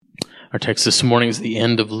Our text this morning is the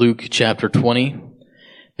end of Luke chapter 20,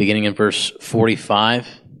 beginning in verse 45.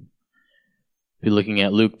 We'll be looking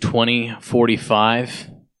at Luke 20:45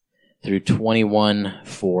 through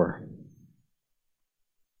 21:4.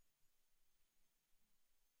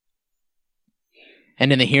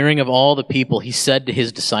 And in the hearing of all the people, he said to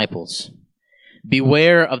his disciples,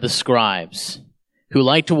 "Beware of the scribes, who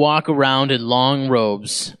like to walk around in long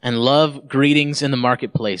robes and love greetings in the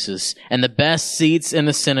marketplaces and the best seats in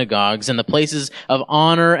the synagogues and the places of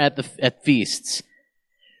honor at feasts,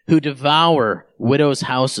 who devour widows'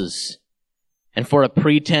 houses and for a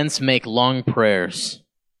pretense make long prayers.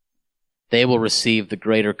 They will receive the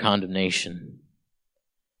greater condemnation."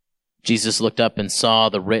 Jesus looked up and saw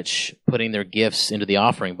the rich putting their gifts into the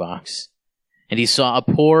offering box, and he saw a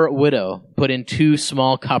poor widow put in 2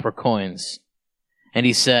 small copper coins. And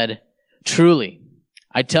he said, "Truly,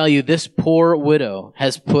 I tell you, this poor widow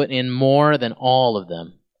has put in more than all of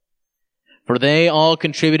them. For they all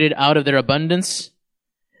contributed out of their abundance,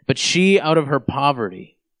 but she out of her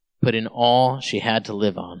poverty put in all she had to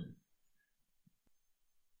live on."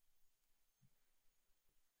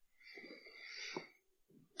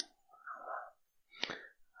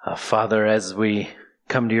 Father, as we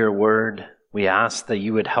come to your word, we ask that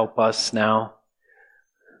you would help us now,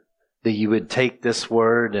 that you would take this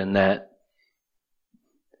word and that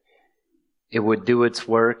it would do its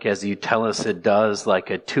work as you tell us it does, like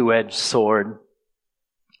a 2-edged sword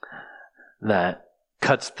that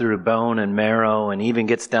cuts through bone and marrow and even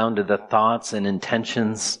gets down to the thoughts and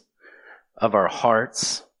intentions of our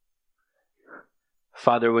hearts.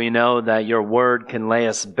 Father, we know that your word can lay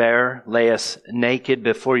us bare, lay us naked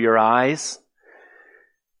before your eyes.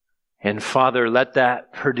 And Father, let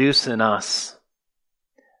that produce in us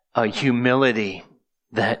a humility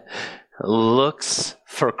that looks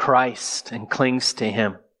for Christ and clings to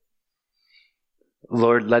him.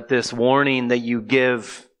 Lord, let this warning that you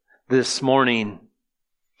give this morning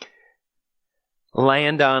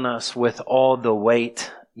land on us with all the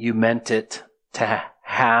weight you meant it to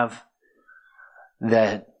have,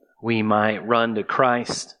 that we might run to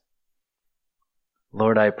Christ.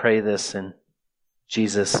 Lord, I pray this in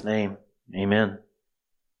Jesus' name. Amen.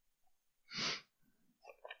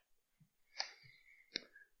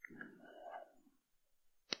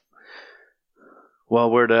 Well,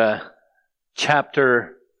 we're to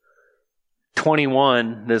chapter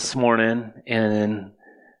 21 this morning in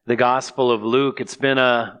the Gospel of Luke. It's been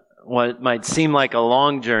what might seem like a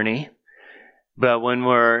long journey, but when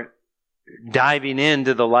we're diving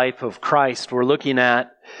into the life of Christ, we're looking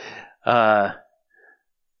at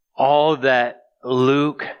all that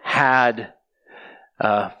Luke had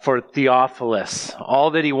for Theophilus,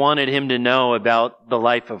 all that he wanted him to know about the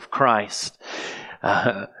life of Christ.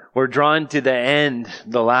 We're drawn to the end,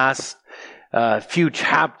 the last few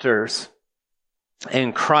chapters,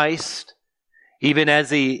 and Christ, even as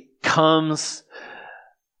he comes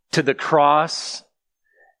to the cross,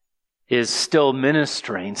 is still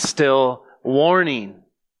ministering, still warning,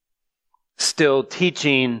 still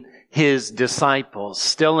teaching his disciples,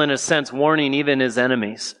 still in a sense warning even his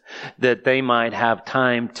enemies that they might have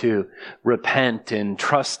time to repent and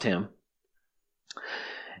trust him.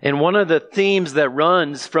 And one of the themes that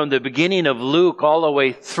runs from the beginning of Luke all the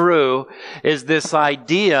way through is this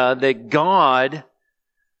idea that God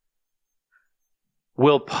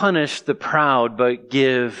will punish the proud but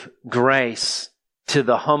give grace to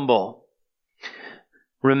the humble.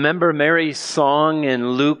 Remember Mary's song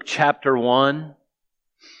in Luke chapter 1,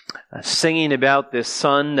 singing about this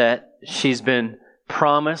son that she's been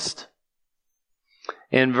promised?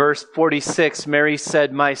 In verse 46, Mary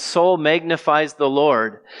said, "My soul magnifies the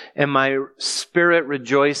Lord, and my spirit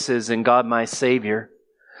rejoices in God my Savior.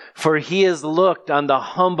 For he has looked on the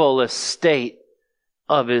humble estate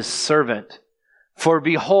of his servant. For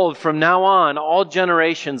behold, from now on, all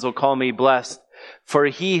generations will call me blessed. For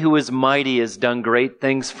he who is mighty has done great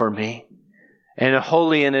things for me, and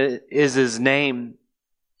holy is his name.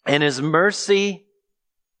 And his mercy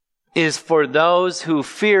is for those who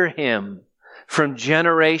fear him from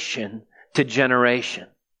generation to generation."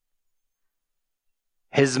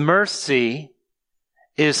 His mercy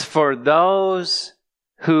is for those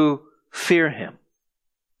who fear him.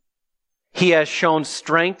 He has shown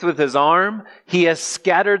strength with his arm. He has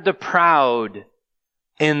scattered the proud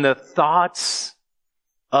in the thoughts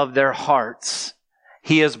of their hearts.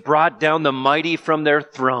 He has brought down the mighty from their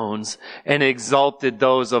thrones and exalted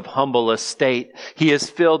those of humble estate. He has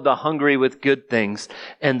filled the hungry with good things,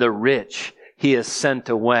 and the rich he has sent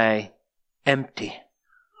away empty.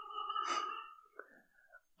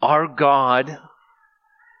 Our God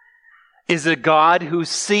is a God who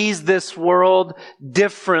sees this world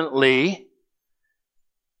differently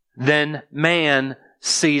than man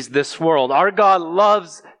sees this world. Our God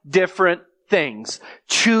loves different things,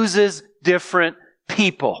 chooses different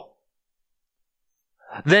people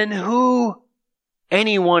than who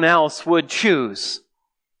anyone else would choose.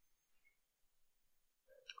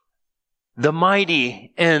 The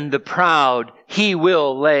mighty and the proud He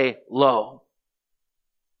will lay low.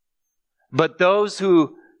 But those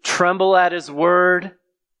who tremble at His word,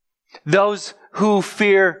 those who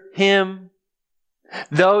fear Him,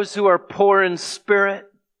 those who are poor in spirit,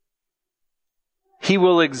 He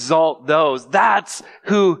will exalt those. That's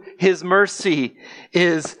who His mercy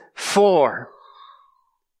is for.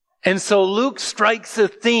 And so Luke strikes a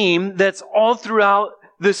theme that's all throughout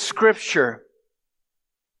the Scripture.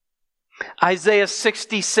 Isaiah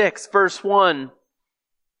 66, verse 1.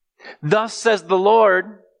 Thus says the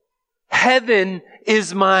Lord, heaven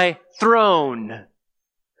is my throne.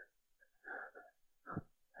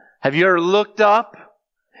 Have you ever looked up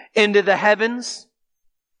into the heavens?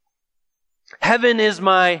 Heaven is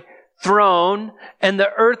my throne, and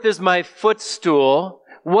the earth is my footstool.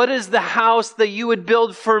 What is the house that you would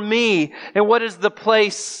build for me? And what is the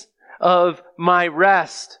place of my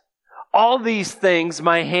rest? All these things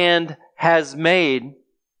my hand has made.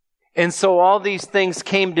 And so all these things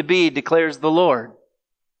came to be, declares the Lord.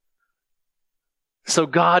 So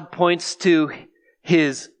God points to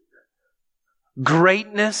His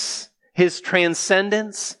greatness, His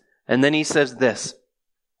transcendence, and then He says this,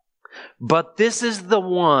 but this is the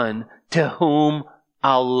one to whom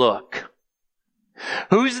I'll look.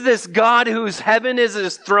 Who's this God whose heaven is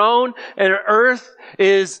His throne and earth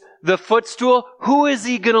is the footstool? Who is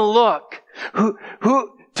He going to look?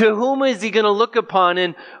 To whom is He going to look upon,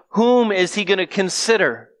 and whom is He going to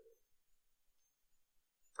consider?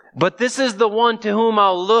 But this is the one to whom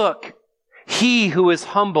I'll look, he who is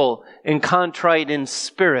humble and contrite in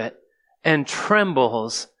spirit and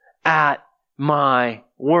trembles at my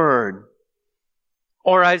word.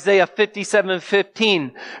 Or Isaiah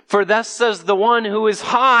 57:15, for thus says the one who is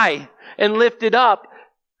high and lifted up,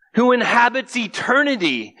 who inhabits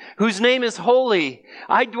eternity, whose name is holy.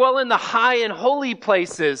 I dwell in the high and holy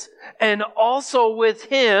places, and also with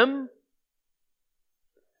Him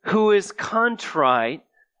who is contrite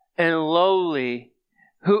and lowly,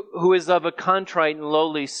 who is of a contrite and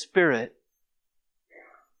lowly spirit,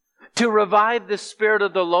 to revive the spirit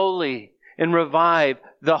of the lowly and revive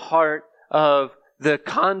the heart of the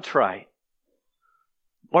contrite.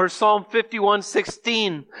 Or Psalm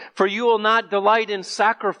 51:16, for you will not delight in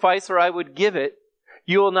sacrifice, or I would give it.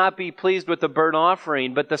 You will not be pleased with the burnt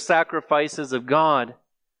offering, but the sacrifices of God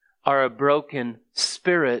are a broken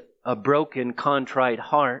spirit, a broken contrite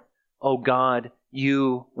heart. O God,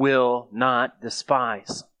 you will not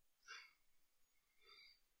despise.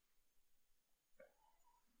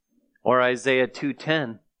 Or Isaiah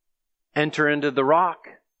 2:10, enter into the rock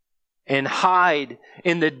and hide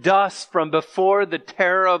in the dust from before the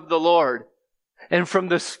terror of the Lord and from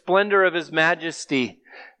the splendor of His majesty.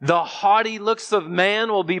 The haughty looks of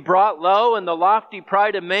man will be brought low, and the lofty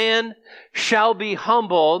pride of man shall be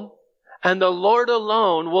humbled, and the Lord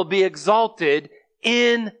alone will be exalted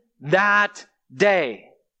in that day.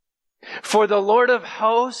 For the Lord of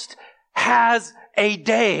hosts has a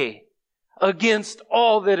day against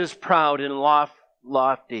all that is proud and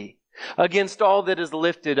lofty, against all that is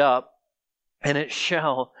lifted up, and it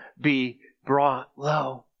shall be brought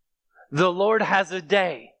low. The Lord has a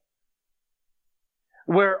day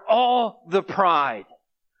where all the pride,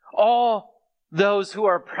 all those who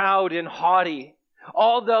are proud and haughty,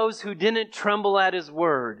 all those who didn't tremble at His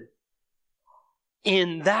word,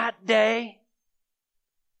 in that day,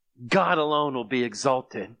 God alone will be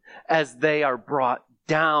exalted as they are brought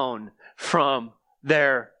down from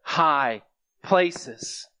their high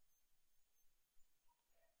places.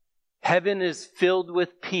 Heaven is filled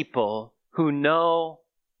with people who know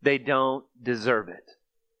they don't deserve it.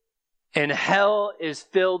 And hell is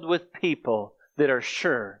filled with people that are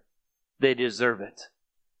sure they deserve it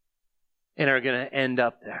and are going to end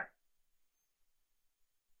up there.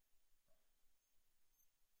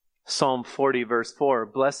 Psalm 40, verse 4,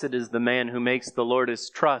 blessed is the man who makes the Lord his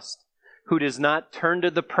trust, who does not turn to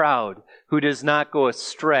the proud, who does not go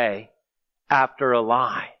astray after a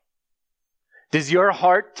lie. Does your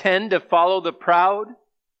heart tend to follow the proud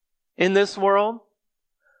in this world?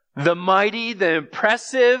 The mighty, the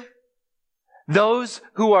impressive, those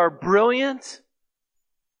who are brilliant?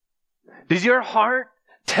 Does your heart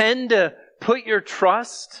tend to put your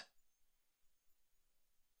trust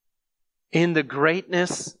in the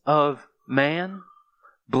greatness of man?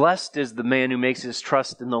 Blessed is the man who makes his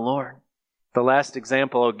trust in the Lord. The last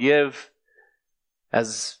example I'll give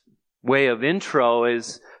as way of intro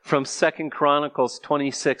is from 2 Chronicles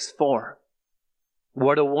 26:4.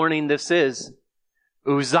 What a warning this is.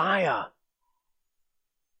 Uzziah,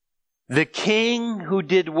 the king who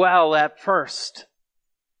did well at first,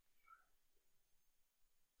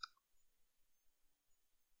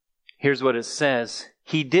 here's what it says.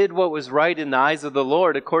 He did what was right in the eyes of the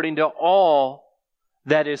Lord according to all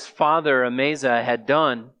that his father Amaziah had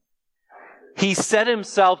done. He set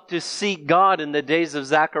himself to seek God in the days of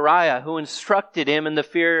Zechariah, who instructed him in the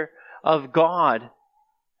fear of God.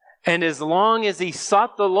 And as long as he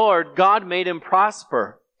sought the Lord, God made him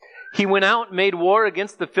prosper. He went out and made war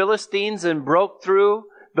against the Philistines and broke through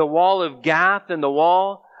the wall of Gath and the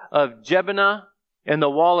wall of Jebunah and the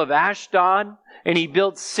wall of Ashdod. And he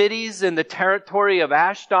built cities in the territory of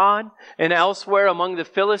Ashdod and elsewhere among the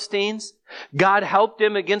Philistines. God helped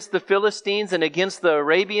him against the Philistines and against the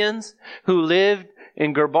Arabians who lived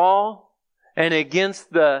in Gerbal and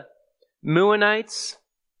against the Meunites.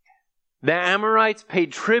 The Amorites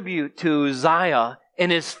paid tribute to Uzziah,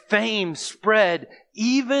 and his fame spread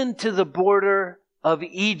even to the border of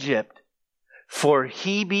Egypt, for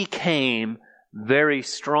he became very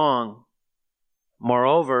strong.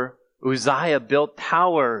 Moreover, Uzziah built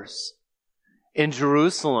towers in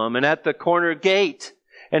Jerusalem and at the corner gate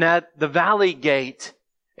and at the valley gate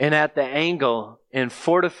and at the angle and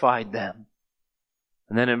fortified them.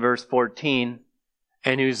 And then in verse 14,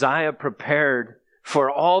 and Uzziah prepared for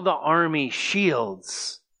all the army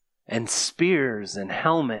shields and spears and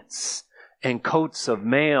helmets and coats of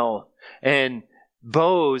mail and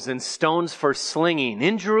bows and stones for slinging.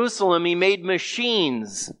 In Jerusalem he made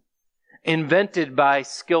machines invented by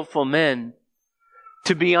skillful men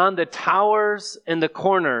to be on the towers and the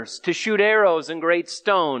corners, to shoot arrows and great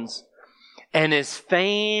stones. And his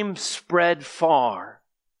fame spread far,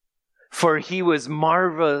 for he was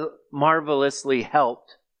marvelously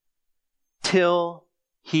helped till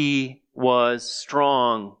he was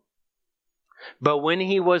strong. But when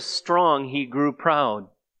he was strong, he grew proud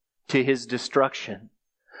to his destruction.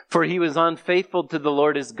 For he was unfaithful to the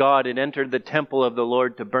Lord his God and entered the temple of the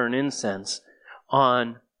Lord to burn incense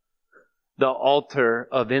on the altar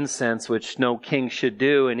of incense, which no king should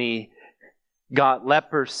do. And he got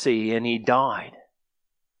leprosy and he died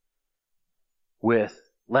with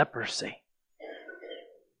leprosy.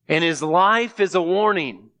 And his life is a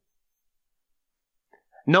warning.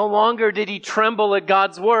 No longer did he tremble at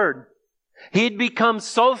God's word. He'd become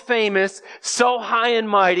so famous, so high and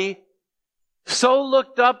mighty, so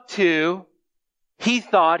looked up to, he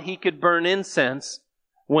thought he could burn incense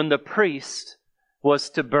when the priest was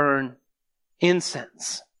to burn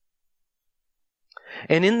incense.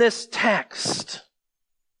 And in this text,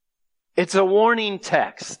 it's a warning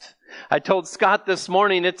text. I told Scott this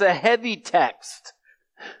morning, it's a heavy text.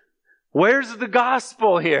 Where's the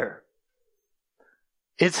gospel here?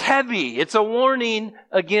 It's heavy. It's a warning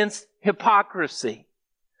against hypocrisy.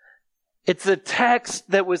 It's a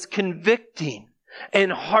text that was convicting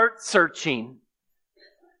and heart-searching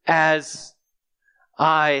as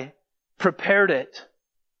I prepared it.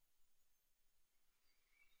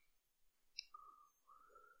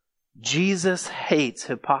 Jesus hates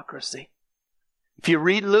hypocrisy. If you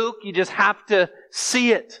read Luke, you just have to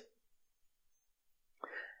see it.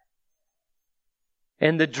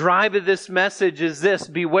 And the drive of this message is this: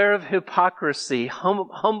 beware of hypocrisy.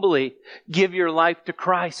 Humbly give your life to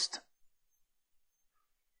Christ.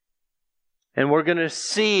 And we're going to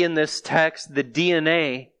see in this text the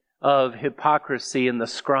DNA of hypocrisy in the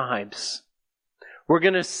scribes. We're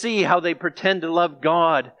going to see how they pretend to love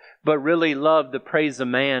God, but really love the praise of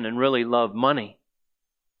man and really love money.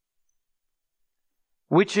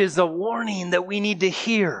 Which is a warning that we need to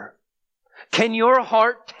hear. Can your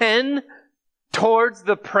heart tend towards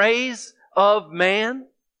the praise of man?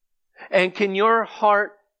 And can your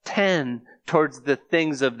heart tend towards the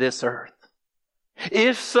things of this earth?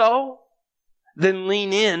 If so, then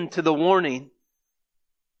lean in to the warning.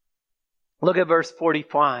 Look at verse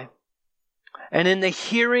 45. And in the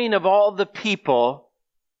hearing of all the people,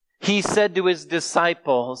 he said to his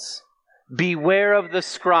disciples, beware of the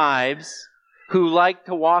scribes who like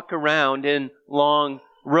to walk around in long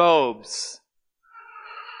robes.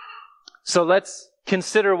 So let's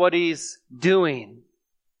consider what he's doing.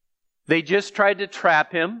 They just tried to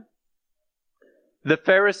trap him. The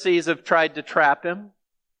Pharisees have tried to trap him.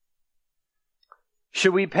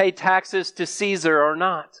 Should we pay taxes to Caesar or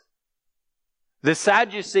not? The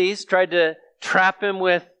Sadducees tried to trap him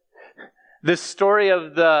with the story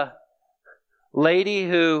of the lady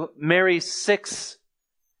who marries 6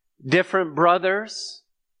 different brothers.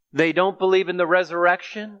 They don't believe in the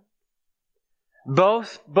resurrection.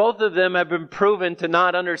 Both of them have been proven to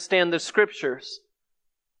not understand the Scriptures.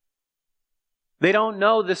 They don't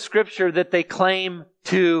know the Scripture that they claim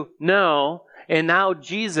to know. And now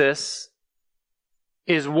Jesus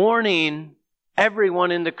is warning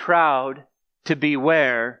everyone in the crowd to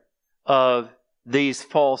beware of these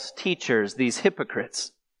false teachers, these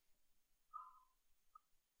hypocrites.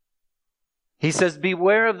 He says,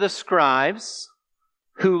 beware of the scribes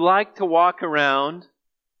who like to walk around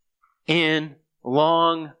in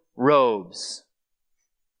long robes.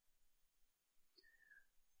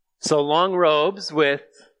 So long robes with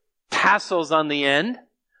tassels on the end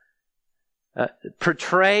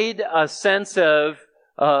portrayed a sense of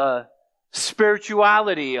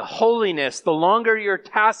spirituality, holiness. The longer your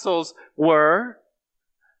tassels were,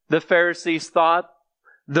 the Pharisees thought,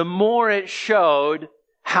 the more it showed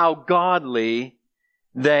how godly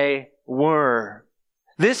they were.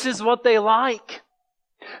 This is what they like.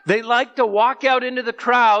 They like to walk out into the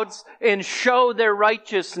crowds and show their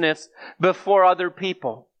righteousness before other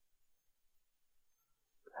people.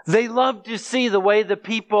 They love to see the way the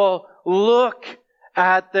people look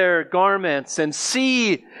at their garments and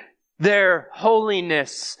see their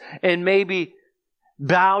holiness and maybe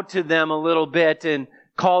bow to them a little bit and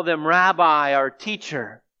call them rabbi or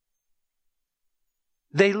teacher.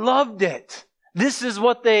 They loved it. This is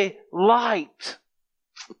what they liked.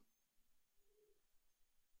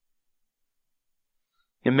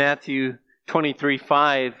 In Matthew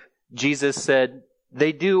 23:5, Jesus said,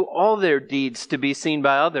 they do all their deeds to be seen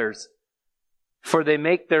by others, for they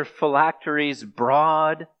make their phylacteries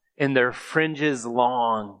broad and their fringes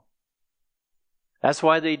long. That's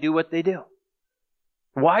why they do what they do.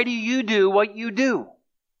 Why do you do what you do?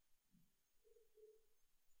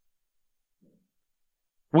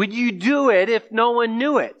 Would you do it if no one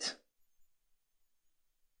knew it?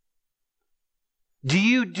 Do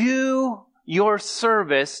you do your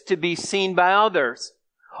service to be seen by others?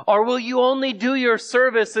 Or will you only do your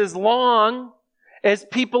service as long as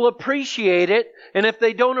people appreciate it? And if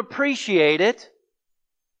they don't appreciate it,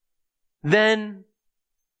 then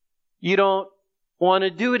you don't want to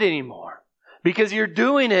do it anymore. Because you're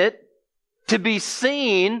doing it to be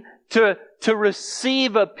seen, to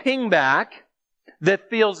receive a ping back that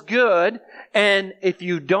feels good. And if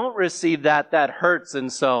you don't receive that, that hurts.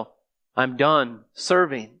 And so I'm done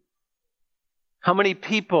serving. How many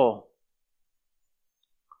people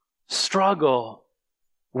struggle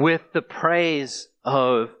with the praise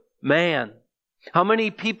of man? How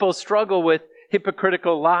many people struggle with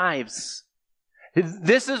hypocritical lives?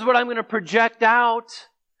 This is what I'm going to project out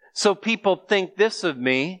so people think this of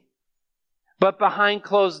me. But behind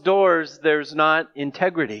closed doors, there's not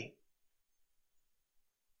integrity.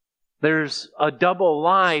 There's a double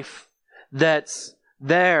life that's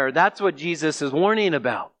there. That's what Jesus is warning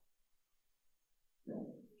about.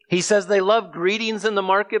 He says they love greetings in the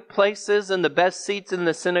marketplaces and the best seats in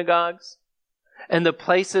the synagogues and the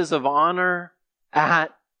places of honor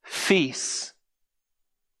at feasts.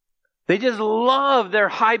 They just love their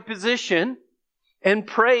high position and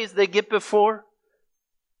praise they get before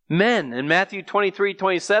men. In Matthew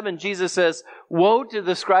 23:27, Jesus says, woe to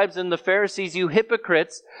the scribes and the Pharisees, you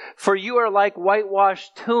hypocrites, for you are like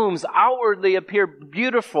whitewashed tombs, outwardly appear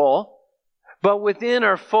beautiful, but within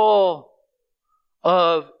are full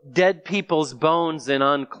of dead people's bones and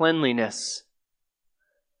uncleanliness.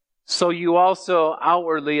 So you also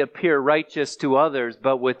outwardly appear righteous to others,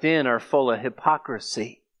 but within are full of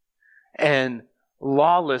hypocrisy and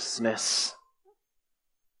lawlessness.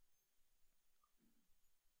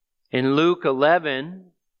 In Luke 11,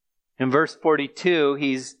 in verse 42,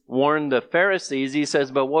 he's warned the Pharisees. He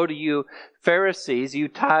says, but woe to you, Pharisees, you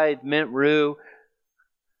tithe mint, rue,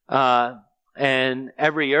 and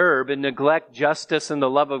every herb, and neglect justice and the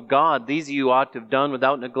love of God. These you ought to have done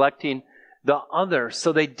without neglecting the others.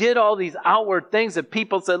 So they did all these outward things that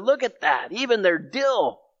people said, look at that, even their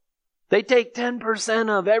dill. They take 10%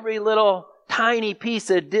 of every little tiny piece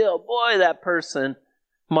of dill. Boy, that person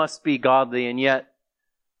must be godly, and yet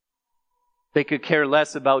they could care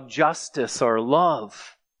less about justice or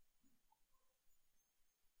love.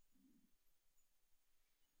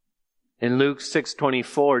 In Luke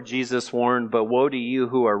 6:24, Jesus warned, but woe to you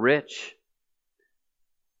who are rich,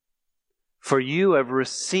 for you have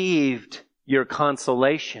received your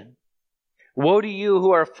consolation. Woe to you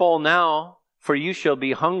who are full now, for you shall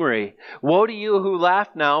be hungry. Woe to you who laugh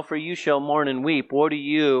now, for you shall mourn and weep. Woe to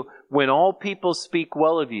you when all people speak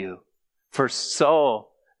well of you, for so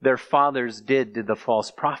their fathers did to the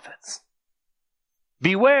false prophets.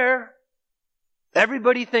 Beware,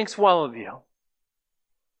 everybody thinks well of you.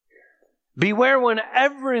 Beware when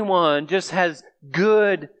everyone just has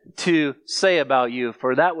good to say about you,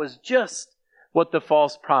 for that was just what the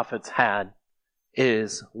false prophets had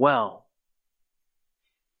as well.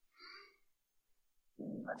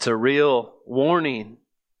 It's a real warning.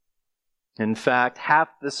 In fact, half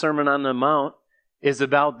the Sermon on the Mount is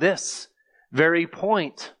about this very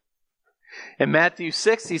point. In Matthew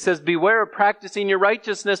 6, he says, beware of practicing your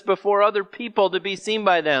righteousness before other people to be seen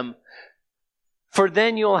by them. For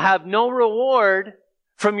then you'll have no reward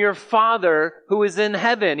from your Father who is in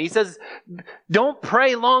heaven. He says, don't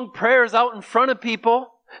pray long prayers out in front of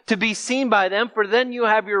people to be seen by them, for then you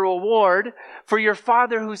have your reward. For your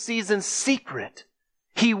Father who sees in secret,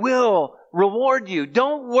 He will reward you.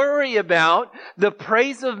 Don't worry about the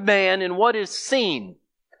praise of man and what is seen.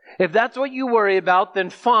 If that's what you worry about, then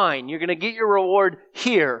fine. You're going to get your reward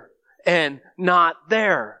here and not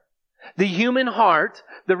there. The human heart,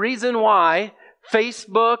 the reason why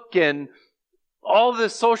Facebook and all the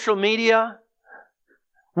social media,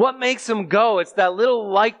 what makes them go? It's that little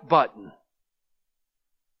like button.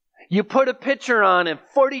 You put a picture on and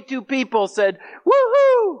 42 people said,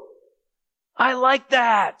 woohoo! I like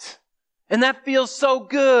that. And that feels so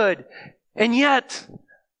good. And yet,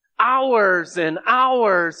 hours and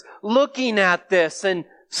hours looking at this and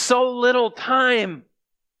so little time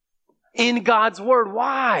in God's Word.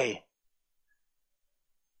 Why?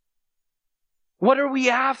 What are we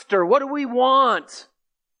after? What do we want?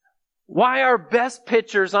 Why our best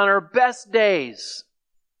pictures on our best days?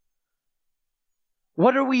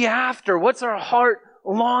 What are we after? What's our heart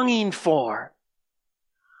longing for?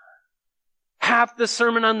 Half the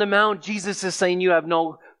Sermon on the Mount, Jesus is saying you have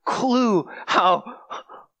no clue how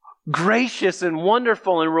gracious and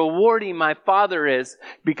wonderful and rewarding my Father is.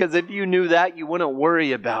 Because if you knew that, you wouldn't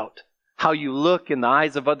worry about how you look in the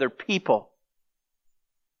eyes of other people.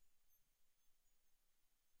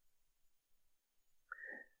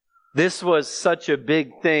 This was such a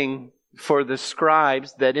big thing for the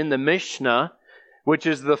scribes that in the Mishnah, which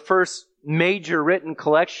is the first major written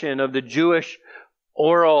collection of the Jewish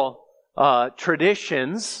oral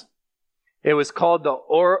traditions, it was called the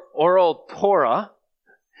Oral Torah.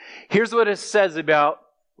 Here's what it says about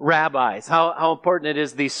rabbis, how important it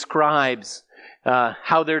is, these scribes,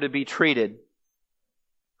 how they're to be treated.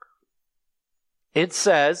 It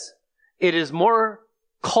says, it is more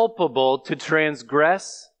culpable to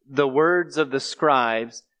transgress the words of the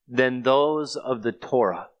scribes than those of the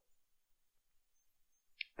Torah.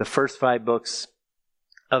 The first 5 books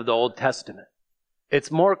of the Old Testament.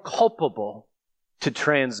 It's more culpable to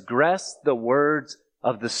transgress the words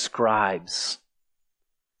of the scribes.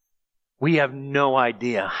 We have no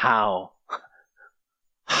idea how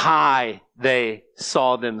high they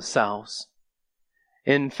saw themselves.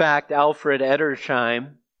 In fact, Alfred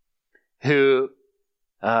Edersheim, who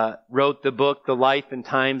wrote the book, The Life and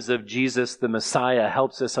Times of Jesus the Messiah,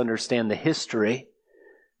 helps us understand the history,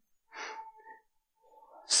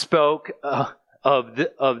 spoke of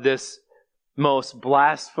this most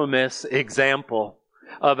blasphemous example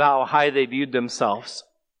of how high they viewed themselves.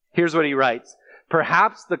 Here's what he writes.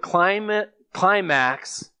 Perhaps the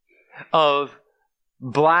climax of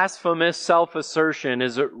blasphemous self-assertion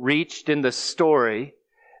is reached in the story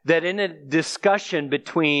that in a discussion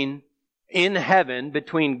in heaven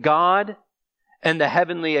between God and the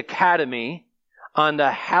heavenly academy on the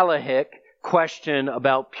halachic question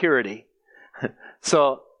about purity.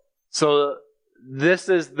 So this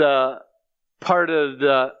is the part of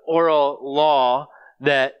the oral law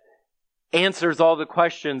that answers all the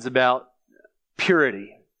questions about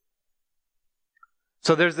purity.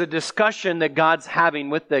 So there's a discussion that God's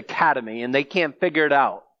having with the academy, and they can't figure it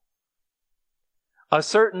out. A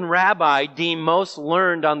certain rabbi, deemed most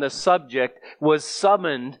learned on the subject, was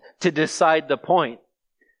summoned to decide the point.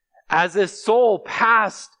 As his soul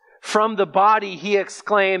passed from the body, he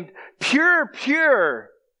exclaimed, "Pure, pure,"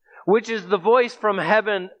 which the voice from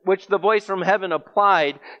heaven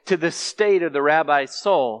applied to the state of the rabbi's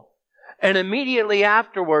soul. And immediately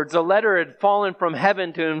afterwards, a letter had fallen from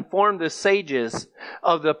heaven to inform the sages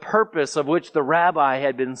of the purpose of which the rabbi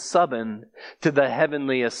had been summoned to the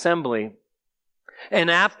heavenly assembly.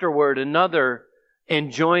 And afterward, another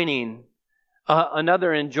enjoining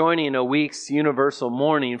a week's universal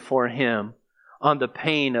mourning for him on the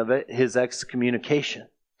pain of his excommunication.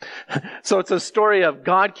 So it's a story of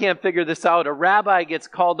God can't figure this out. A rabbi gets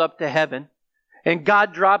called up to heaven, and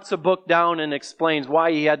God drops a book down and explains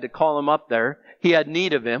why he had to call him up there. He had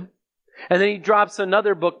need of him. And then he drops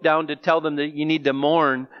another book down to tell them that you need to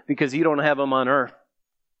mourn because you don't have him on earth.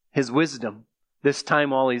 His wisdom, this time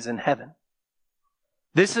while he's in heaven.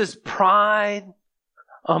 This is pride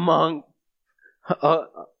among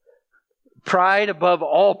Pride above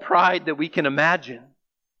all pride that we can imagine.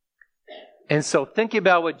 And so think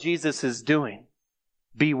about what Jesus is doing.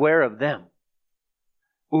 Beware of them.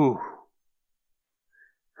 Ooh.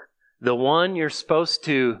 The one you're supposed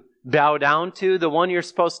to bow down to, the one you're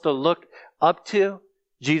supposed to look up to,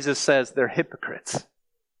 Jesus says they're hypocrites.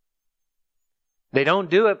 They don't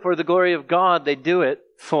do it for the glory of God. They do it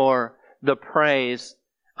for the praise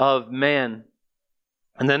of men.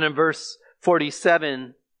 And then in verse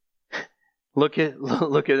 47, look at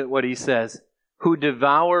what he says. Who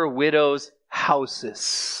devour widows'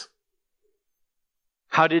 houses.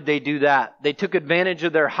 How did they do that? They took advantage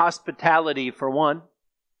of their hospitality, for one.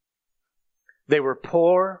 They were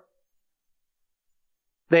poor.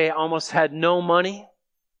 They almost had no money.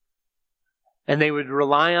 And they would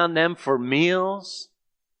rely on them for meals.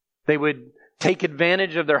 They would take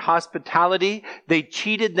advantage of their hospitality. They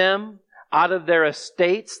cheated them out of their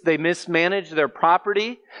estates. They mismanaged their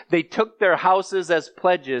property. They took their houses as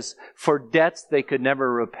pledges for debts they could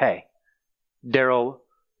never repay.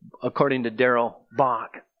 According to Darrell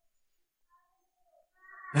Bach.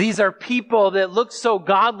 These are people that look so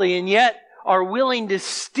godly and yet are willing to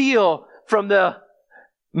steal from the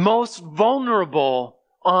most vulnerable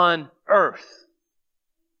on earth.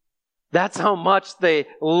 That's how much they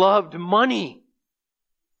loved money.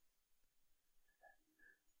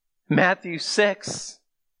 Matthew 6,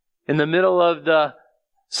 in the middle of the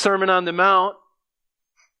Sermon on the Mount,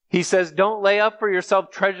 he says, don't lay up for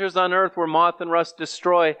yourself treasures on earth where moth and rust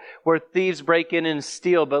destroy, where thieves break in and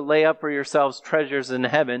steal, but lay up for yourselves treasures in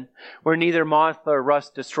heaven, where neither moth or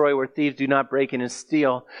rust destroy, where thieves do not break in and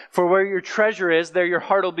steal. For where your treasure is, there your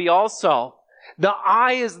heart will be also. The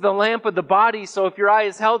eye is the lamp of the body, so if your eye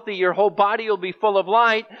is healthy, your whole body will be full of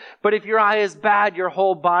light. But if your eye is bad, your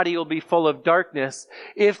whole body will be full of darkness.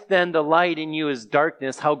 If then the light in you is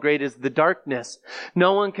darkness, how great is the darkness?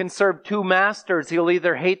 No one can serve two masters. He'll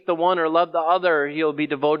either hate the one or love the other, or he'll be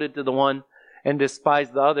devoted to the one and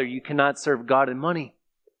despise the other. You cannot serve God and money.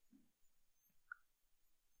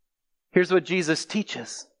 Here's what Jesus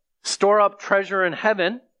teaches. Store up treasure in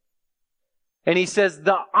heaven. And he says,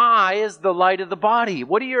 the eye is the light of the body.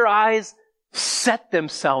 What do your eyes set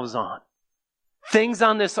themselves on? Things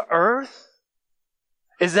on this earth?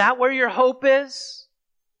 Is that where your hope is?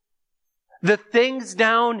 The things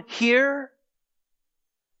down here?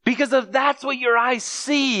 Because if that's what your eyes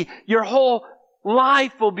see, your whole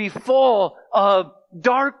life will be full of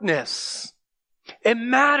darkness. It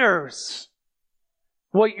matters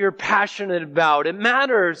what you're passionate about. It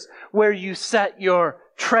matters where you set your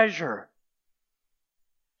treasure.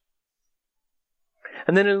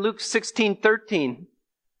 And then in Luke 16:13,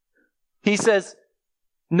 he says,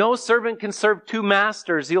 no servant can serve two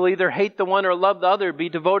masters. He'll either hate the one or love the other, be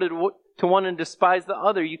devoted to one and despise the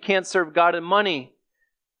other. You can't serve God and money.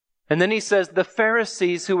 And then he says, the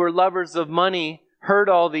Pharisees who were lovers of money heard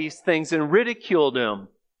all these things and ridiculed him.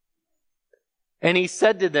 And he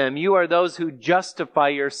said to them, you are those who justify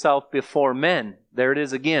yourself before men. There it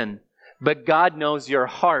is again. But God knows your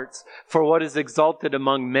hearts, for what is exalted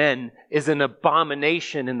among men is an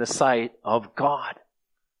abomination in the sight of God.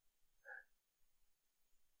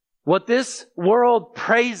 What this world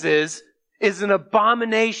praises is an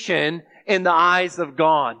abomination in the eyes of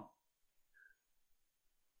God.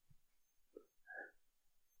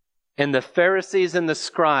 And the Pharisees and the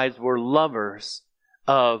scribes were lovers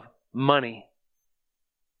of money.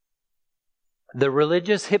 The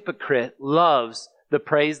religious hypocrite loves the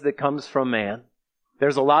praise that comes from man.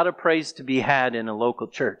 There's a lot of praise to be had in a local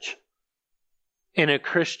church, in a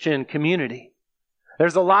Christian community.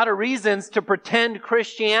 There's a lot of reasons to pretend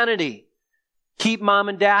Christianity. Keep mom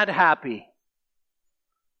and dad happy.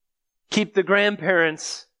 Keep the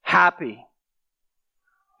grandparents happy.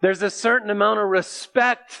 There's a certain amount of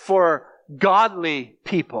respect for godly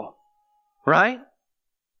people, right?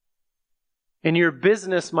 And your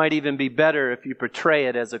business might even be better if you portray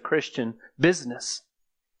it as a Christian business.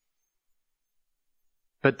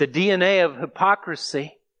 But the DNA of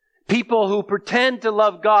hypocrisy, people who pretend to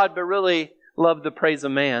love God but really love the praise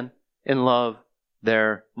of man and love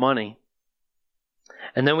their money.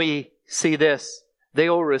 And then we see this,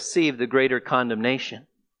 they will receive the greater condemnation.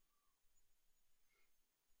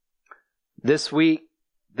 This week,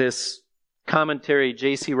 this commentary,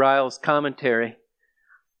 J.C. Ryle's commentary,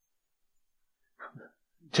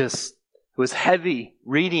 just was heavy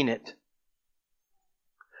reading it.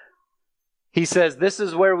 He says this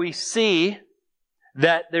is where we see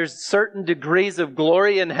that there's certain degrees of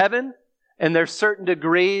glory in heaven and there's certain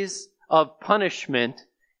degrees of punishment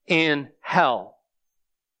in hell.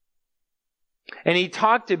 And he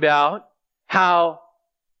talked about how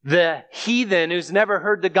the heathen who's never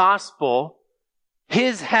heard the gospel,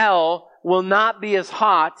 his hell will not be as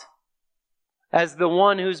hot as the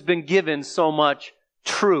one who's been given so much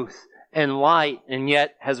truth and light and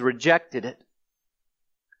yet has rejected it.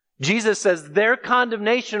 Jesus says their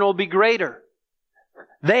condemnation will be greater.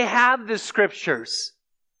 They have the scriptures.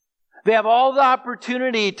 They have all the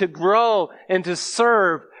opportunity to grow and to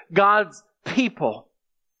serve God's people.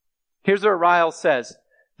 Here's what Ryle says.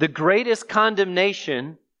 The greatest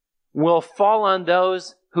condemnation will fall on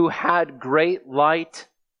those who had great light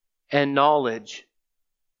and knowledge,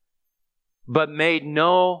 but made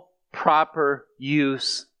no proper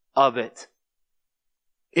use of it.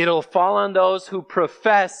 It'll fall on those who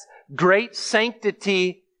profess great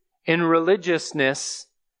sanctity and religiousness,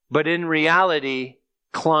 but in reality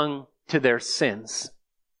clung to their sins.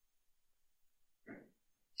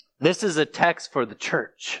 This is a text for the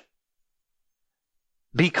church.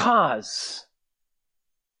 Because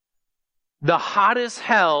the hottest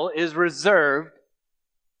hell is reserved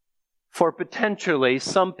for potentially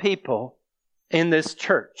some people in this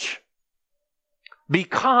church.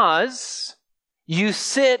 Because you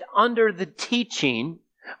sit under the teaching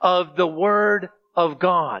of the Word of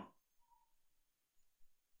God.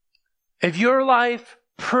 If your life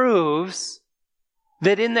proves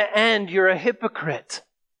that in the end you're a hypocrite,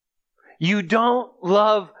 you don't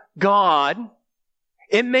love God,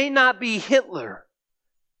 it may not be Hitler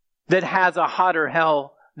that has a hotter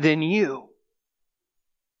hell than you.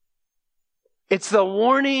 It's the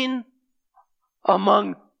warning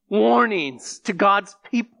among warnings to God's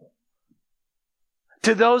people,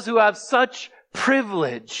 to those who have such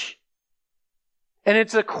privilege. And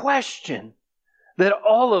it's a question that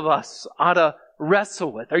all of us ought to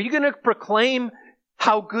wrestle with. Are you going to proclaim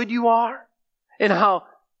how good you are and how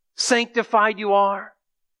sanctified you are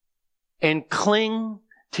and cling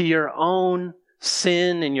to your own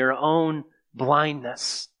sin and your own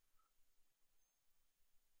blindness?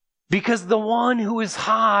 Because the one who is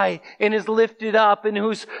high and is lifted up and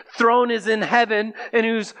whose throne is in heaven and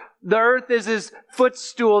whose the earth is his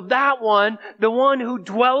footstool, that one, the one who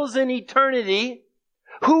dwells in eternity,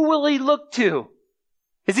 who will he look to?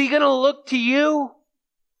 Is he going to look to you?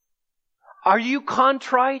 Are you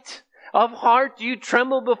contrite of heart? Do you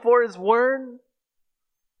tremble before his word?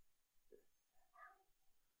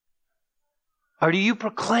 Or do you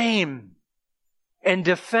proclaim and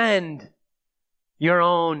defend your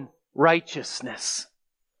own righteousness?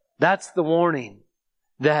 That's the warning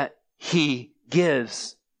that he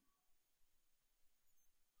gives.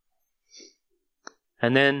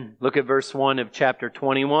 And then look at verse 1 of chapter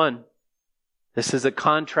 21. This is a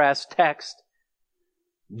contrast text.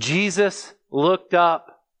 Jesus looked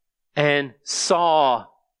up and saw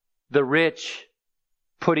the rich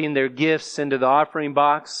putting their gifts into the offering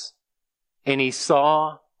box, and he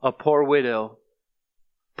saw a poor widow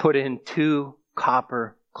put in 2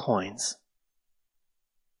 copper coins.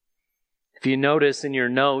 If you notice in your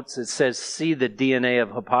notes, it says, see the DNA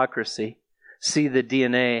of hypocrisy. See the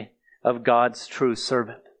DNA of God's true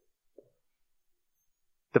servant.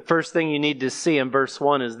 The first thing you need to see in verse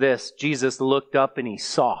 1 is this. Jesus looked up and he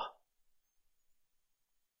saw.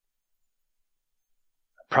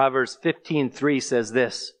 Proverbs 15:3 says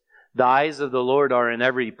this. The eyes of the Lord are in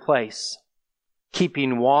every place,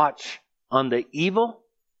 keeping watch on the evil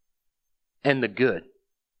and the good.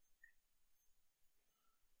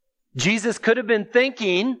 Jesus could have been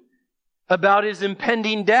thinking about his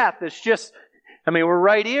impending death. It's just, we're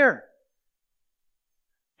right here.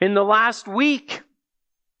 In the last week.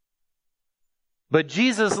 But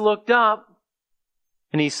Jesus looked up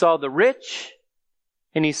and he saw the rich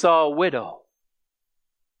and he saw a widow.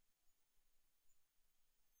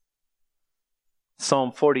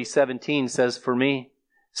 Psalm 40:17 says,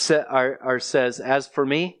 as for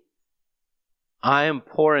me, I am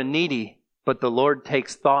poor and needy, but the Lord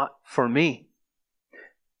takes thought for me.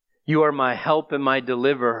 You are my help and my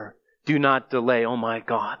deliverer. Do not delay, oh my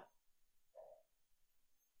God.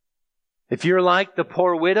 If you're like the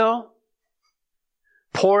poor widow,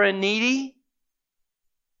 poor and needy,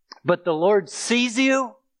 but the Lord sees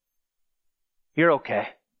you, you're okay.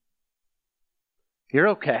 You're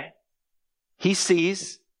okay. He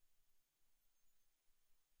sees.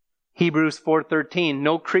 Hebrews 4:13,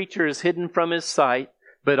 no creature is hidden from his sight,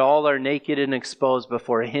 but all are naked and exposed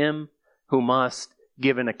before him who must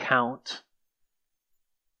give an account.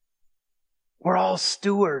 We're all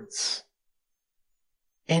stewards.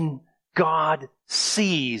 And God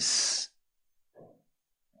sees.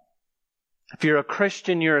 If you're a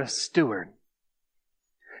Christian, you're a steward.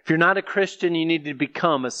 If you're not a Christian, you need to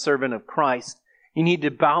become a servant of Christ. You need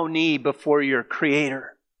to bow knee before your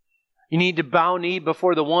Creator. You need to bow knee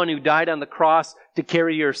before the one who died on the cross to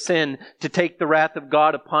carry your sin, to take the wrath of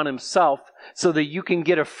God upon himself, so that you can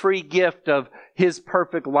get a free gift of his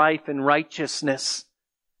perfect life and righteousness.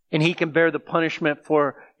 And he can bear the punishment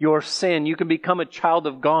for your sin. You can become a child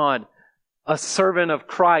of God, a servant of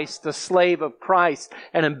Christ, a slave of Christ,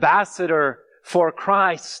 an ambassador for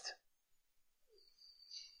Christ.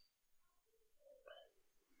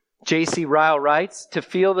 J.C. Ryle writes, to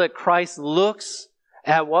feel that Christ looks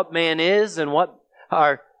at what man is and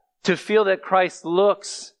to feel that Christ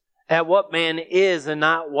looks at what man is and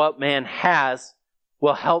not what man has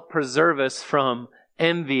will help preserve us from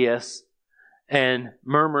envious and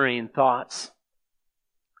murmuring thoughts.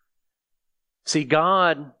 See,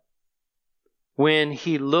 God, when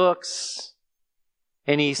he looks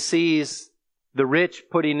and he sees the rich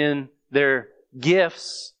putting in their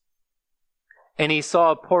gifts, and he saw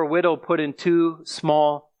a poor widow put in 2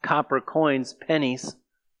 small copper coins, pennies.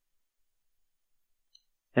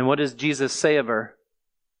 And what does Jesus say of her?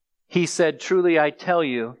 He said, truly I tell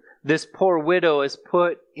you, this poor widow has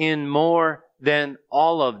put in more than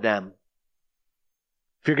all of them.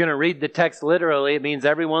 If you're going to read the text literally, it means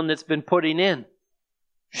everyone that's been putting in,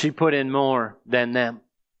 she put in more than them.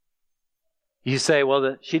 You say,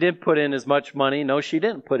 well, she didn't put in as much money. No, she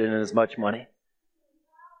didn't put in as much money.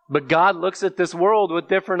 But God looks at this world with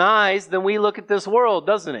different eyes than we look at this world,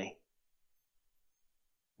 doesn't he?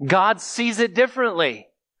 God sees it differently.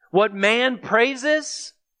 What man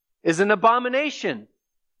praises is an abomination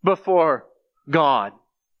before God.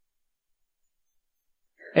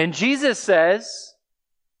 And Jesus says,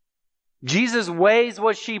 Jesus weighs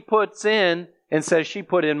what she puts in and says she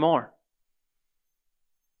put in more.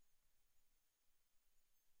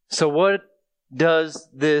 So what does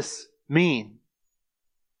this mean?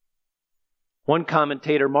 One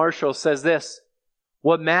commentator, Marshall, says this: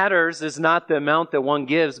 what matters is not the amount that one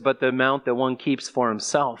gives, but the amount that one keeps for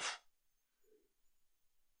himself.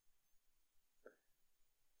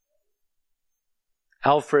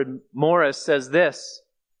 Alfred Morris says this: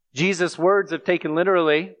 Jesus' words, if taken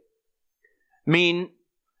literally, mean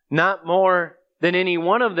not more than any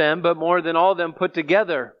one of them, but more than all of them put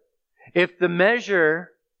together. If the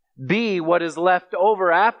measure be what is left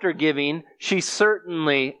over after giving, she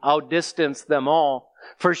certainly outdistanced them all.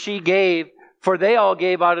 For they all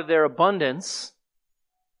gave out of their abundance,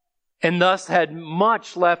 and thus had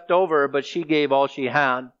much left over, but she gave all she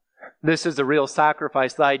had. This is a real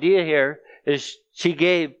sacrifice. The idea here is she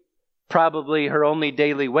gave probably her only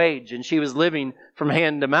daily wage, and she was living from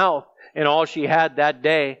hand to mouth, and all she had that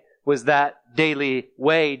day was that daily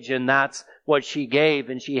wage, and that's what she gave,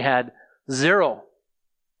 and she had 0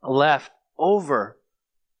 left over.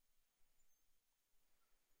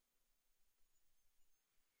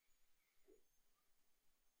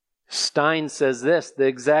 Stein says this: the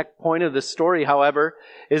exact point of the story, however,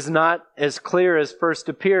 is not as clear as first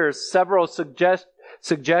appears. Several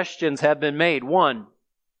suggestions have been made. 1,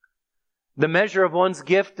 the measure of one's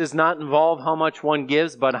gift does not involve how much one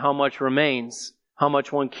gives, but how much remains, how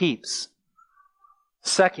much one keeps.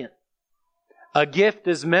 2, a gift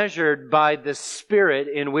is measured by the spirit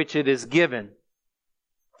in which it is given.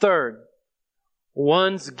 3,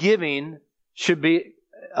 one's giving should be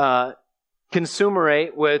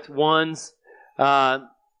consummate with one's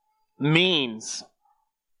means.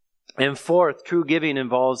 And 4, true giving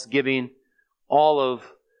involves giving all of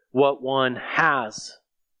what one has.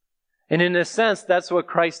 And in a sense, that's what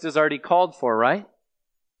Christ has already called for, right?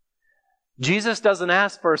 Jesus doesn't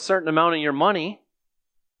ask for a certain amount of your money.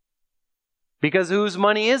 Because whose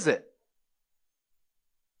money is it?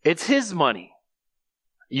 It's his money.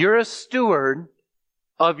 You're a steward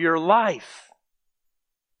of your life.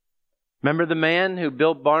 Remember the man who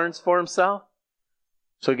built barns for himself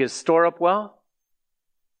so he could store up wealth?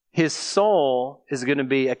 His soul is going to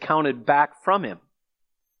be accounted back from him.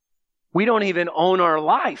 We don't even own our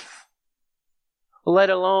life,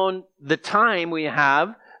 let alone the time we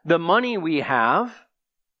have, the money we have.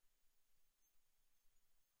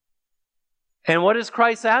 And what does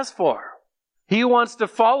Christ ask for? He who wants to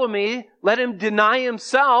follow me, let him deny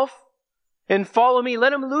himself and follow me.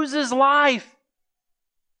 Let him lose his life.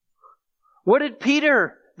 What did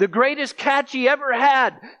Peter, the greatest catch he ever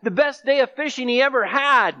had, the best day of fishing he ever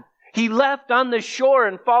had, he left on the shore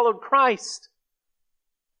and followed Christ.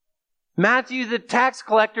 Matthew, the tax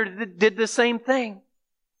collector, did the same thing.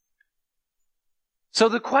 So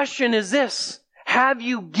the question is this: have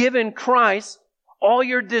you given Christ all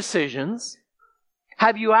your decisions?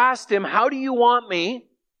 Have you asked him, how do you want me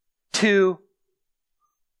to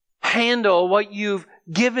handle what you've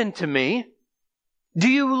given to me? Do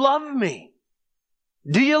you love me?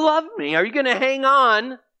 Do you love me? Are you going to hang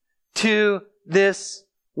on to this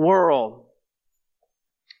world.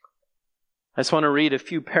 I just want to read a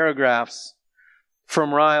few paragraphs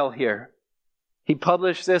from Ryle here. He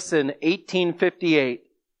published this in 1858.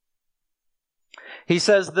 He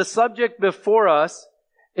says, the subject before us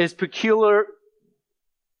is peculiar.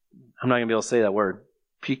 I'm not going to be able to say that word.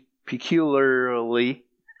 Peculiarly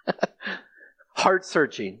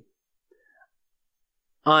heart-searching.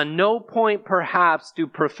 On no point, perhaps, do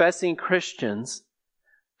professing Christians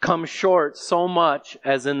come short so much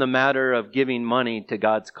as in the matter of giving money to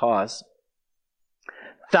God's cause.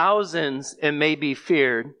 Thousands, it may be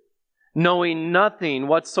feared, knowing nothing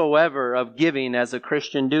whatsoever of giving as a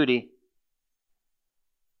Christian duty.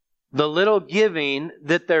 The little giving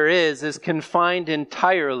that there is confined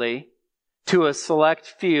entirely to a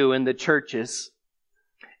select few in the churches.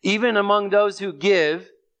 Even among those who give,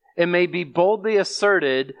 it may be boldly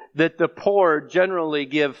asserted that the poor generally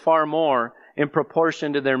give far more in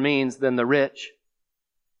proportion to their means than the rich.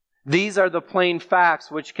 These are the plain facts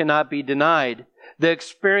which cannot be denied. The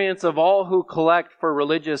experience of all who collect for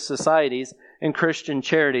religious societies and Christian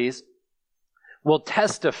charities will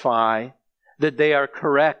testify that they are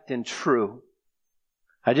correct and true.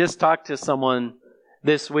 I just talked to someone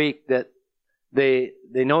this week that they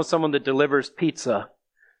know someone that delivers pizza,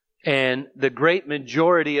 and the great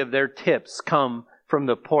majority of their tips come from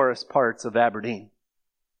the poorest parts of Aberdeen.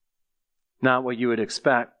 Not what you would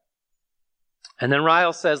expect. And then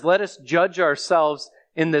Ryle says, let us judge ourselves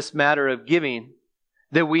in this matter of giving,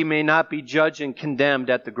 that we may not be judged and condemned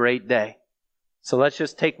at the great day. So let's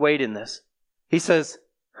just take weight in this. He says,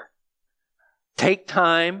 take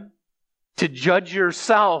time to judge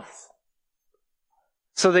yourself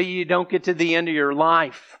so that you don't get to the end of your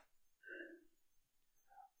life.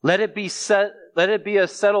 Let it be a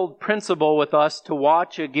settled principle with us to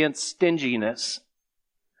watch against stinginess.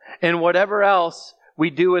 And whatever else we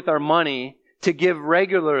do with our money, to give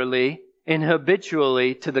regularly and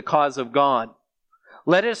habitually to the cause of God.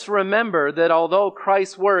 Let us remember that although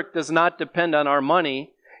Christ's work does not depend on our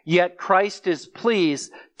money, yet Christ is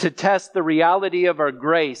pleased to test the reality of our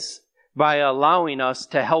grace by allowing us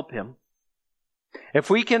to help Him. If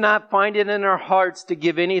we cannot find it in our hearts to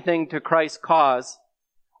give anything to Christ's cause,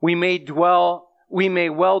 we may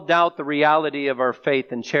well doubt the reality of our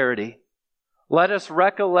faith and charity. Let us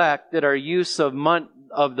recollect that our use of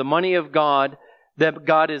the money of God that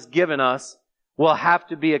God has given us will have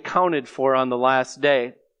to be accounted for on the last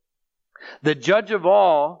day. The judge of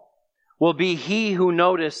all will be He who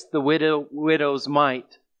noticed the widow's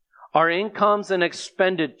mite. Our incomes and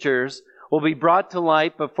expenditures will be brought to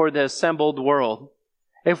light before the assembled world.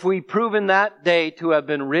 If we prove in that day to have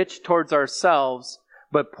been rich towards ourselves,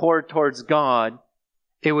 but poor towards God,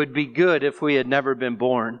 it would be good if we had never been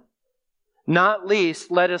born. Not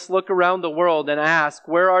least, let us look around the world and ask,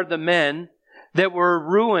 where are the men that were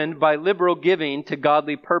ruined by liberal giving to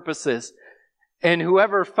godly purposes, and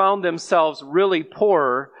whoever found themselves really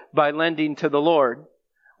poorer by lending to the Lord?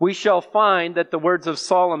 We shall find that the words of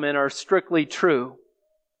Solomon are strictly true.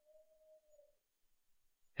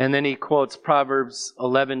 And then he quotes Proverbs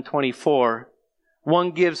 11:24.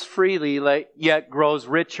 One gives freely, yet grows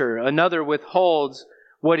richer. Another withholds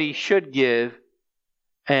what he should give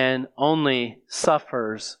and only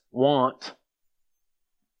suffers want.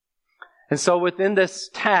 And so within this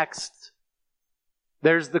text,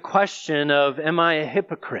 there's the question of, am I a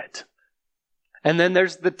hypocrite? And then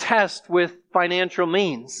there's the test with financial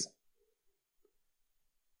means.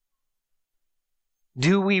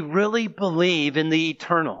 Do we really believe in the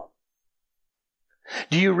eternal?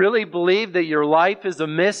 Do you really believe that your life is a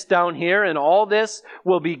mist down here and all this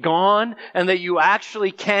will be gone, and that you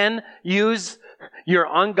actually can use your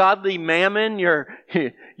ungodly mammon, the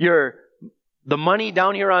money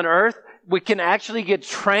down here on earth, we can actually get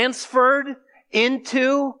transferred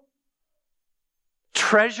into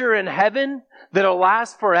treasure in heaven that'll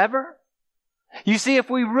last forever? You see, if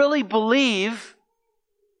we really believe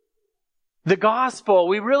the gospel,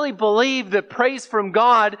 we really believe that praise from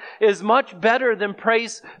God is much better than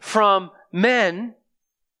praise from men,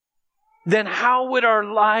 then how would our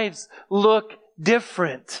lives look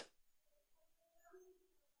different?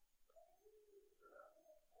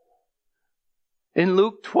 In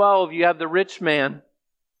Luke 12, you have the rich man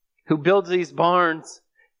who builds these barns.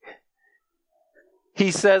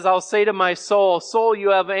 He says, I'll say to my soul, soul, you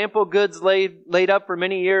have ample goods laid up for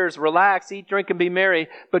many years. Relax, eat, drink, and be merry.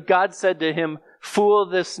 But God said to him, fool,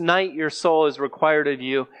 this night your soul is required of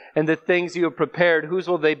you, and the things you have prepared, whose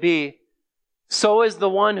will they be? So is the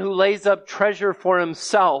one who lays up treasure for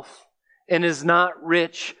himself and is not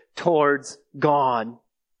rich towards God.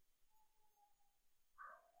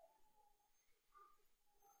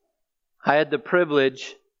 I had the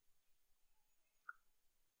privilege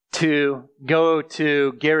to go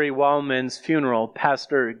to Gary Wildman's funeral,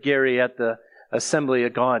 Pastor Gary at the Assembly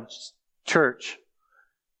of God Church.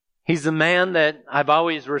 He's a man that I've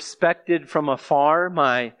always respected from afar.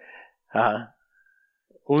 My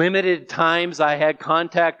limited times I had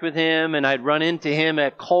contact with him, and I'd run into him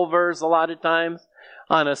at Culver's a lot of times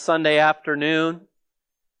on a Sunday afternoon.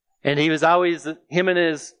 And he was always, him and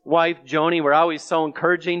his wife, Joni, were always so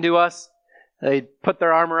encouraging to us. They'd put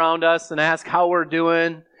their arm around us and ask how we're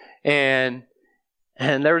doing. And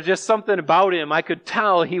there was just something about him. I could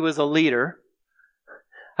tell he was a leader.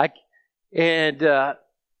 I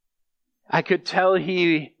could tell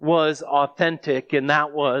he was authentic, and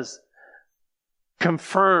that was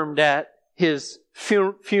confirmed at his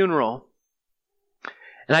funeral.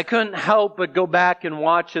 And I couldn't help but go back and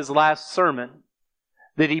watch his last sermon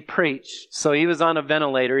that he preached. So he was on a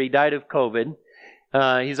ventilator. He died of COVID.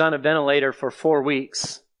 He's on a ventilator for 4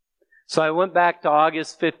 weeks. So I went back to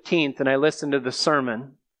August 15th and I listened to the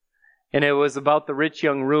sermon. And it was about the rich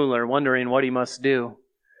young ruler wondering what he must do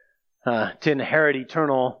to inherit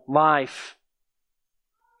eternal life.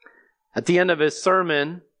 At the end of his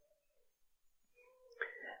sermon,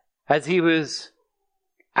 as he was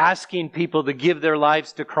asking people to give their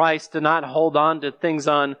lives to Christ, to not hold on to things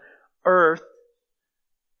on earth,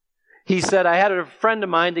 he said, I had a friend of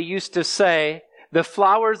mine that used to say, the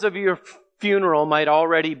flowers of your funeral might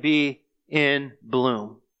already be in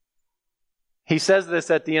bloom. He says this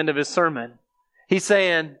at the end of his sermon. He's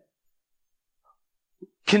saying,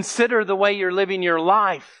 consider the way you're living your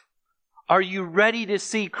life. Are you ready to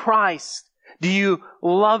see Christ? Do you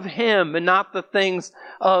love Him and not the things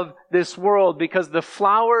of this world? Because the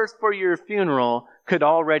flowers for your funeral could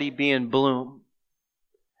already be in bloom.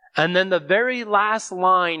 And then the very last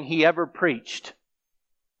line he ever preached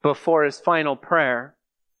before his final prayer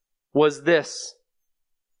was this.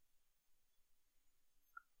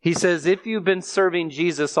 He says, if you've been serving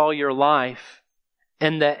Jesus all your life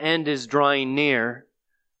and the end is drawing near,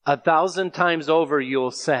 1,000 times over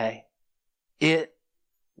you'll say, it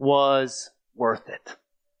was worth it.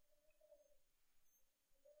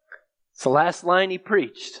 It's the last line he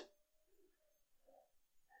preached.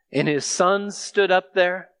 And his sons stood up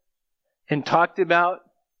there and talked about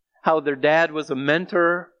how their dad was a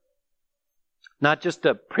mentor, not just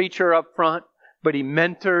a preacher up front, but he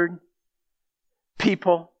mentored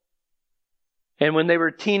people. And when they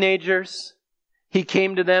were teenagers, he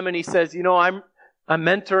came to them and he says, you know, I'm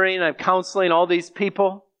mentoring, I'm counseling all these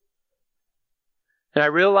people. And I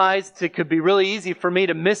realized it could be really easy for me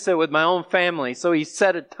to miss it with my own family. So he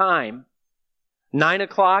set a time.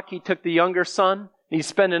 9:00, he took the younger son, and he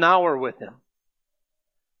spent an hour with him.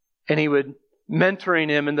 And he would mentoring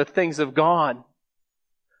him in the things of God.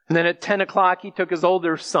 And then at 10:00, he took his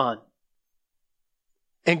older son.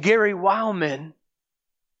 And Gary Wildman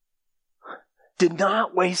did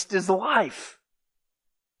not waste his life.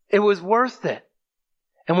 It was worth it.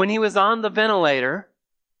 And when he was on the ventilator,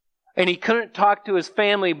 and he couldn't talk to his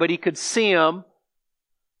family, but he could see him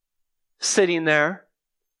sitting there,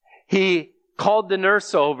 he called the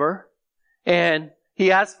nurse over, and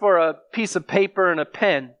he asked for a piece of paper and a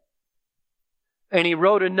pen. And he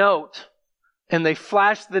wrote a note, and they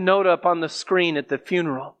flashed the note up on the screen at the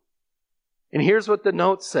funeral. And here's what the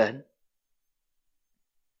note said.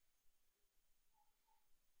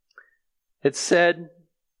 It said,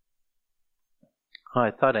 oh,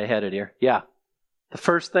 I thought I had it here. Yeah. The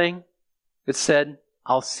first thing, it said,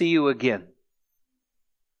 I'll see you again.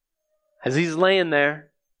 As he's laying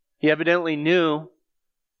there, he evidently knew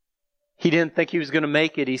he didn't think he was going to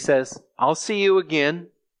make it. He says, I'll see you again.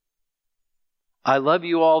 I love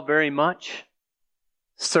you all very much.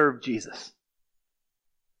 Serve Jesus.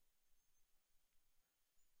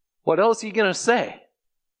 What else are you going to say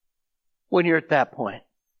when you're at that point?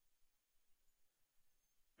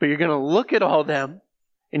 But you're going to look at all them,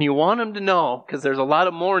 and you want them to know, because there's a lot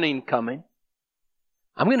of mourning coming,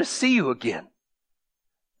 I'm going to see you again.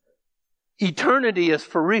 Eternity is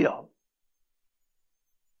for real.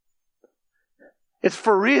 It's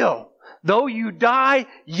for real. Though you die,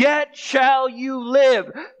 yet shall you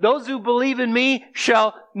live. Those who believe in me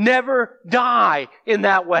shall never die in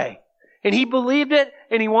that way. And he believed it,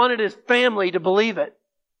 and he wanted his family to believe it.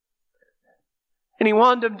 And he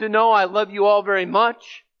wanted them to know, I love you all very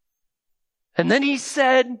much. And then he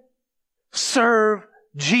said, serve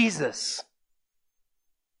Jesus.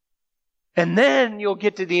 And then you'll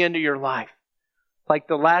get to the end of your life. Like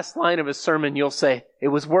the last line of his sermon, you'll say, it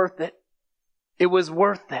was worth it. It was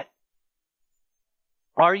worth it.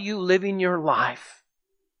 Are you living your life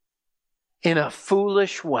in a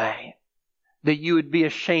foolish way that you would be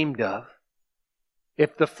ashamed of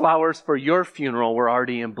if the flowers for your funeral were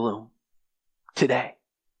already in bloom today?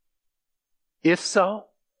 If so,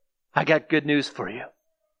 I got good news for you.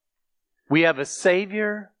 We have a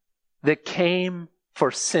Savior that came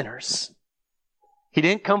for sinners. He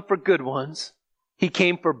didn't come for good ones. He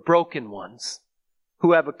came for broken ones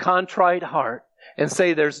who have a contrite heart and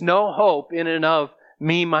say, there's no hope in and of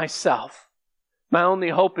me, myself. My only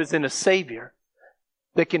hope is in a Savior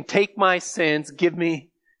that can take my sins, give me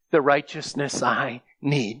the righteousness I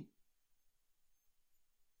need.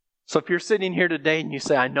 So if you're sitting here today and you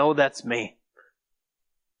say, I know that's me.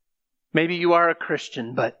 Maybe you are a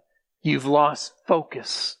Christian, but you've lost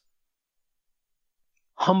focus.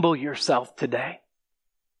 Humble yourself today.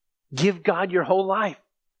 Give God your whole life,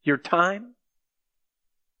 your time.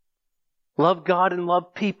 Love God and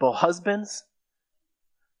love people. Husbands,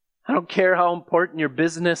 I don't care how important your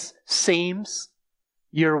business seems.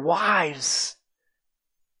 Your wives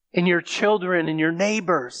and your children and your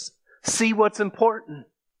neighbors see what's important.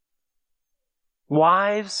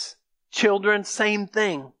 Wives, children, same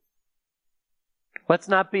thing. Let's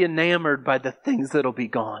not be enamored by the things that'll be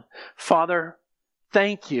gone. Father,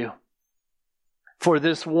 thank you for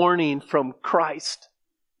this warning from Christ.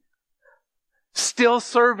 Still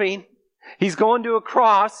serving. He's going to a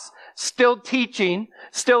cross, still teaching,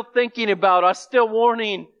 still thinking about us, still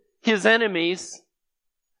warning His enemies.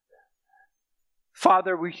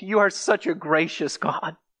 Father, you are such a gracious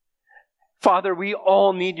God. Father, we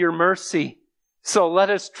all need your mercy. So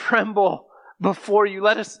let us tremble before you.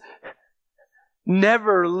 Let us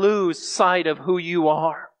never lose sight of who you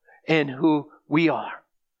are and who we are.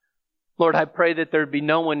 Lord, I pray that there'd be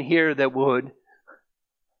no one here that would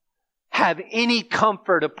have any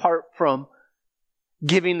comfort apart from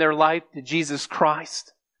giving their life to Jesus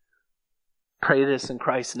Christ. Pray this in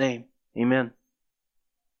Christ's name. Amen.